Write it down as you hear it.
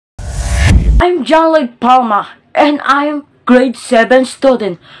I'm John Lloyd Palma and I'm grade 7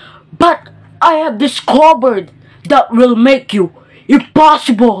 student. But I have discovered that will make you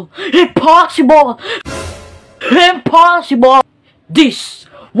impossible.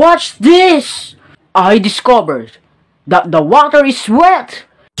 Watch this. I discovered that the water is wet.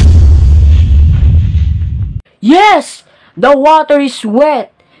 Yes, the water is wet.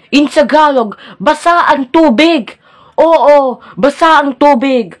 In Tagalog, basa ang tubig. Oo, basa ang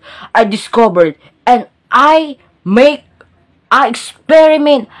tubig. I discovered and I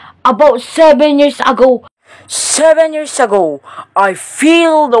experiment about 7 years ago. 7 years ago, I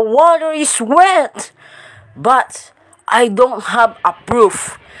feel the water is wet. But I don't have a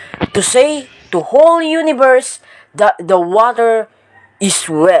proof to say to whole universe that the water is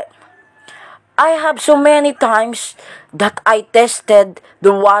wet. I have so many times that I tested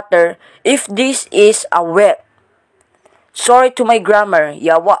the water if this is a wet. Sorry to my grammar,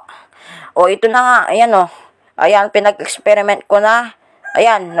 yawa. O ito na nga, ayan o. Ayan, pinag-experiment ko na.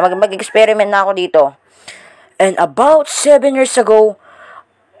 Ayan, mag-experiment na ako dito. And about 7 years ago,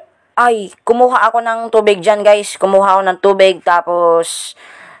 ay, kumuha ako ng tubig dyan guys. Kumuha ako ng tubig, tapos,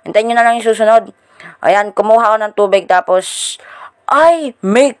 hintayin nyo na lang yung susunod. Ayan, kumuha ako ng tubig, tapos, I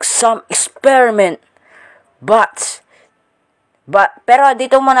make some experiment. Pero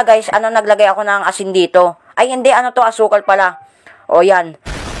dito muna guys, naglagay ako ng asin dito. Ay hindi, to, asukal pala. O yan.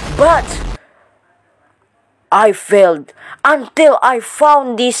 But, I failed until I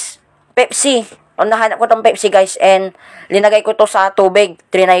found this Pepsi. O nahanap ko tong Pepsi guys, and linagay ko to sa tubig.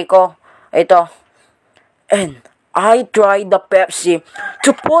 Trinay ko. Ito. And, I tried the Pepsi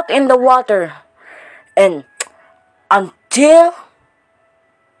to put in the water. And, until...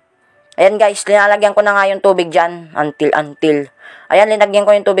 Ayan guys, linalagyan ko na nga yung tubig dyan. Until. Ayan, linagyan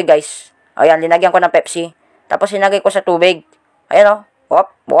ko yung tubig guys. Ayan, linagyan ko ng Pepsi. Tapos linagay ko sa tubig. Ayan o.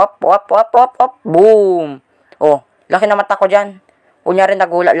 Wop. Boom. Oh, laki na mata ko dyan. Kunyari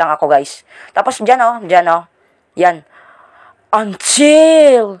nagulat lang ako guys. Tapos dyan o. Yan.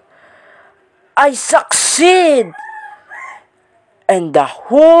 Until I succeed. And the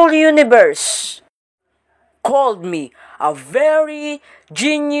whole universe called me a very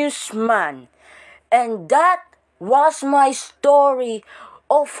genius man. And that was my story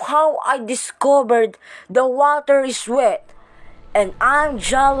of how I discovered the water is wet. And I'm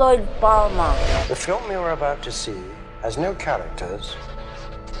John Lloyd Palma. The film you're about to see has no characters.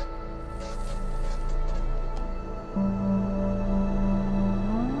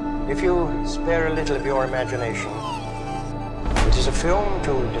 If you spare a little of your imagination, it is a film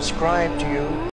to describe to you